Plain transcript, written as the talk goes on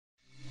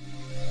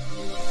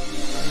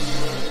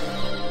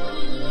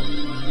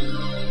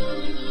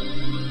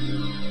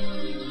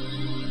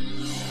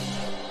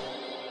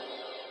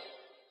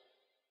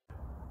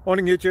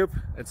Morning YouTube,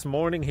 it's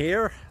morning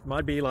here. It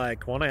might be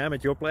like 1 a.m.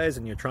 at your place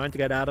and you're trying to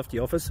get out of the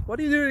office. What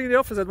are you doing in the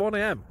office at 1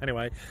 a.m?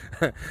 Anyway,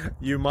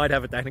 you might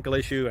have a technical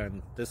issue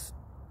and this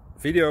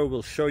video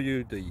will show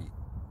you the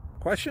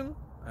question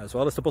as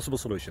well as the possible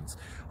solutions.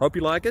 Hope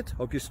you like it,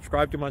 hope you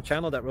subscribe to my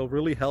channel. That will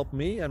really help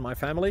me and my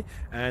family,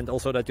 and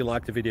also that you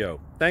like the video.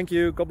 Thank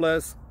you, God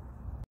bless.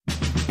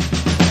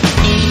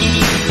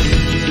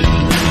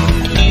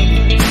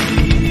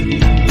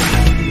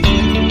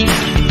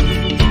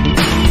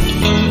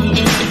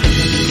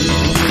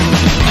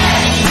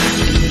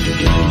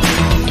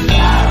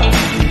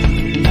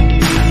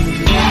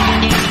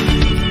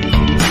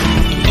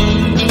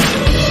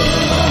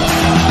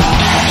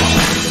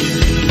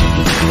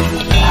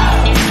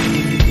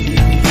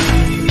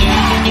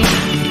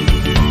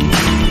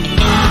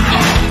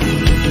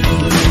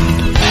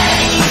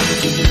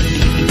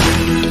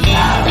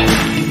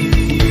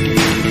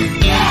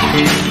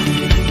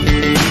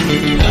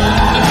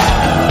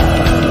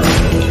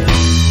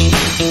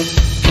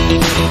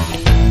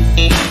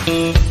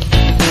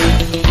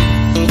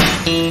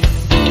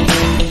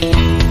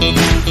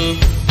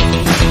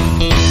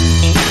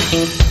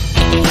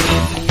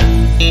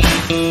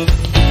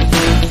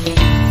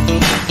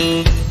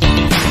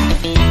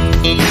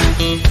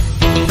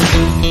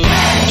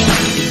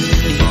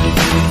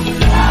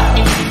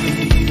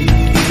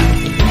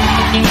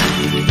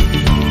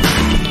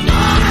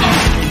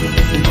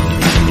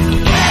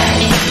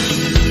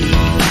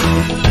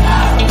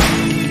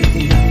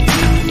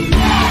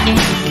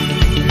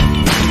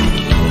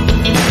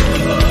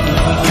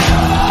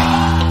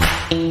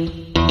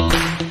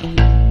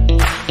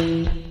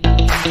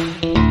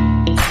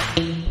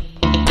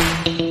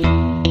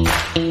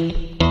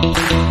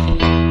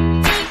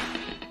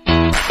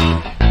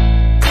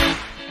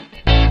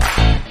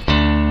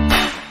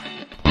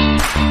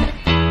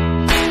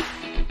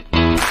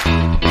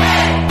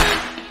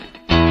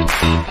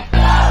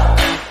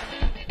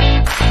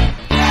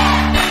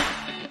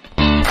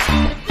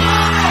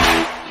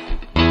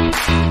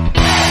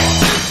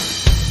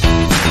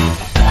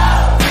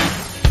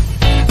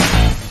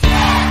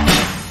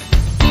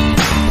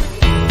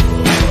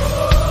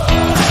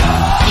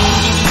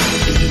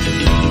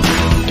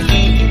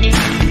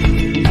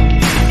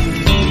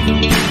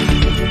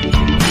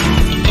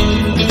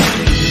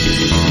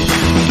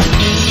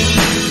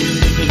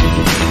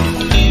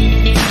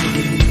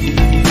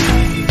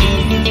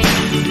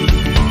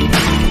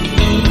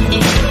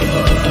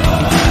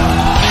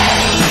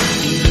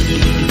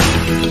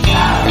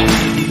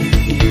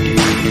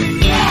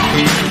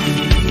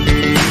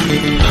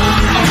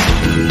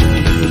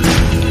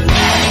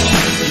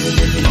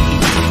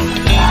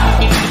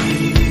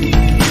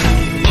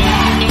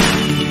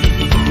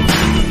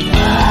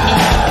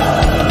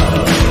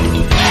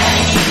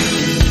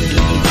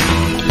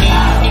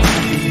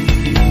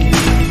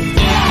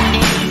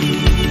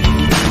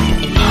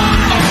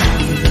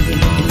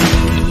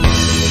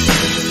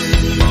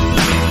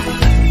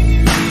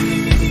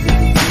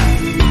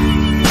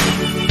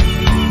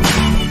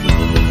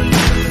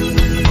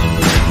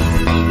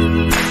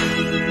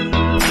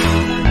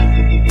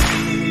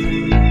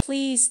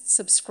 Please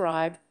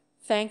subscribe.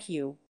 Thank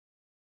you.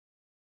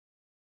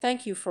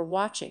 Thank you for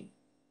watching.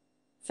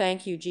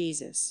 Thank you,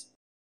 Jesus.